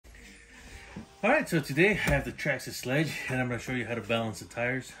Alright, so today I have the Traxxas Sledge and I'm going to show you how to balance the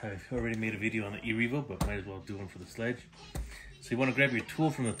tires. I've already made a video on the e-Revo, but might as well do one for the Sledge. So you want to grab your tool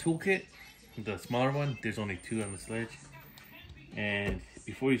from the toolkit, the smaller one. There's only 2 on the Sledge. And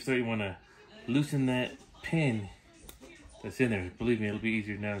before you start, you want to loosen that pin that's in there. Believe me, it'll be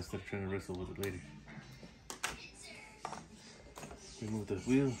easier now instead of trying to wrestle with it later. Remove the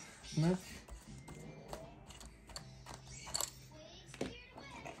wheel nut.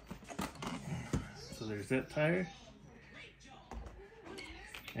 So there's that tire.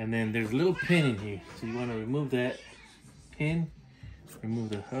 And then there's a little pin in here. So you want to remove that pin, remove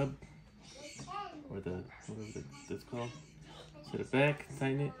the hub, or the, whatever that's called. Set it back,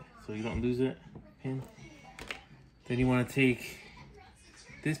 tighten it so you don't lose that pin. Then you want to take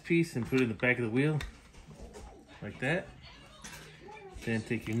this piece and put it in the back of the wheel, like that. Then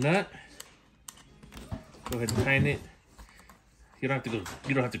take your nut, go ahead and tighten it. You don't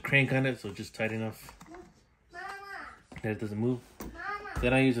have to crank on it, so just tight enough that it doesn't move.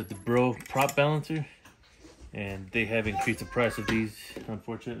 Then I use a Bro prop balancer, and they have increased the price of these,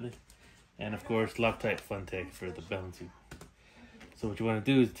 unfortunately. And of course, Loctite Fun Tech for the balancing. So what you want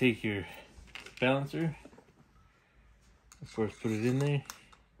to do is take your balancer, of course, put it in there.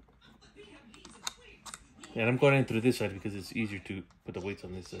 And I'm going in through this side because it's easier to put the weights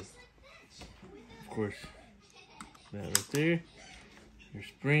on this side. Of course, that right there. Your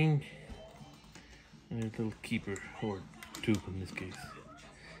spring, and a little keeper, or tube in this case.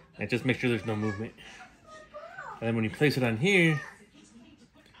 And just make sure there's no movement. And then when you place it on here,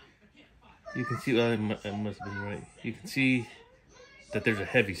 you can see, it must have been right. You can see that there's a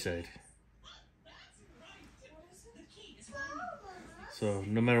heavy side. So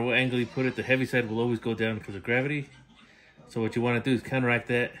no matter what angle you put it, the heavy side will always go down because of gravity. So what you want to do is counteract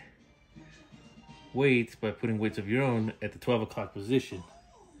that weights by putting weights of your own at the 12 o'clock position.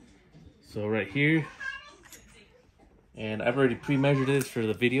 So right here, and I've already pre-measured this for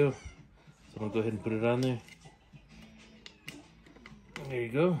the video, so I'm gonna go ahead and put it on there. There you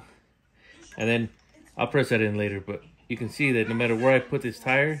go. And then I'll press that in later, but you can see that no matter where I put this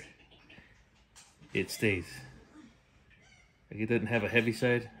tire, it stays. Like, it doesn't have a heavy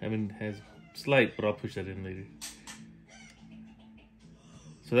side. I mean, it has slight, but I'll push that in later.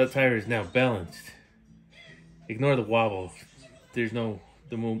 So that tire is now balanced. Ignore the wobble. There's no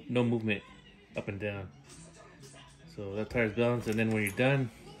movement up and down. So that tire's balanced, and then when you're done,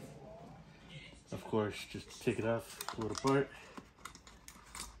 of course, just take it off, pull it apart.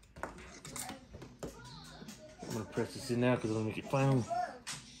 I'm gonna press this in now because it'll make it final.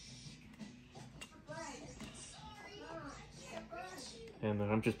 And then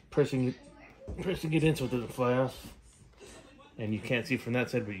I'm just pressing it in so it doesn't fly off. And you can't see from that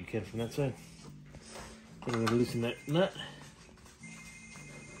side, but you can from that side. Then I'm gonna loosen that nut.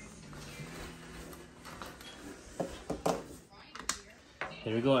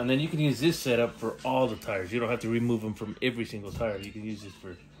 There we go, and then you can use this setup for all the tires. You don't have to remove them from every single tire. You can use this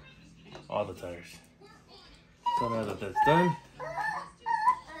for all the tires. So now that that's done,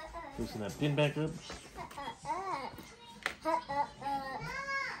 loosen that pin back up.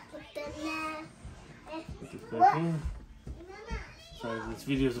 Put this back in. Sorry, this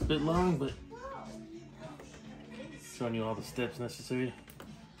video is a bit long, but showing you all the steps necessary.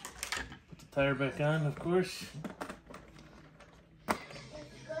 Put the tire back on, of course.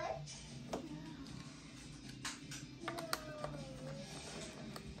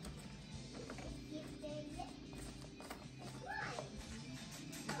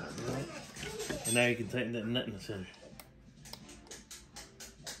 And now you can tighten that nut in the center.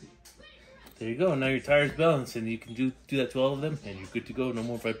 There you go. Now your tire's balanced, and you can do that to all of them, and you're good to go. No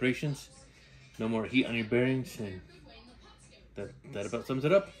more vibrations, no more heat on your bearings, and that about sums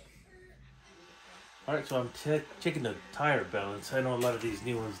it up. All right, so I'm checking the tire balance. I know a lot of these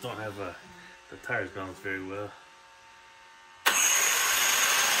new ones don't have the tires balanced very well. Oh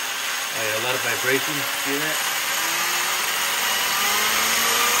yeah, a lot of vibrations. See that?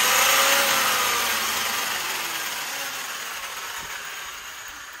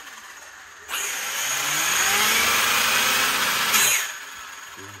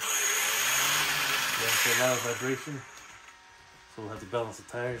 A lot of vibration, so we'll have to balance the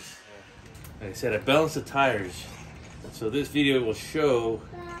tires. Like I said, I balanced the tires, so this video will show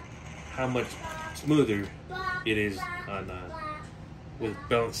how much smoother it is on with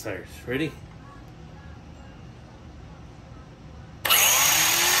balanced tires. Ready? So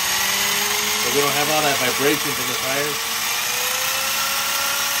we don't have all that vibration from the tires.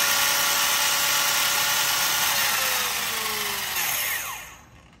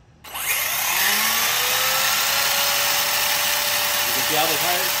 See all the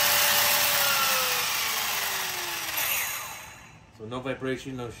tires? So no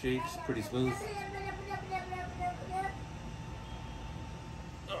vibration, no shakes, pretty smooth.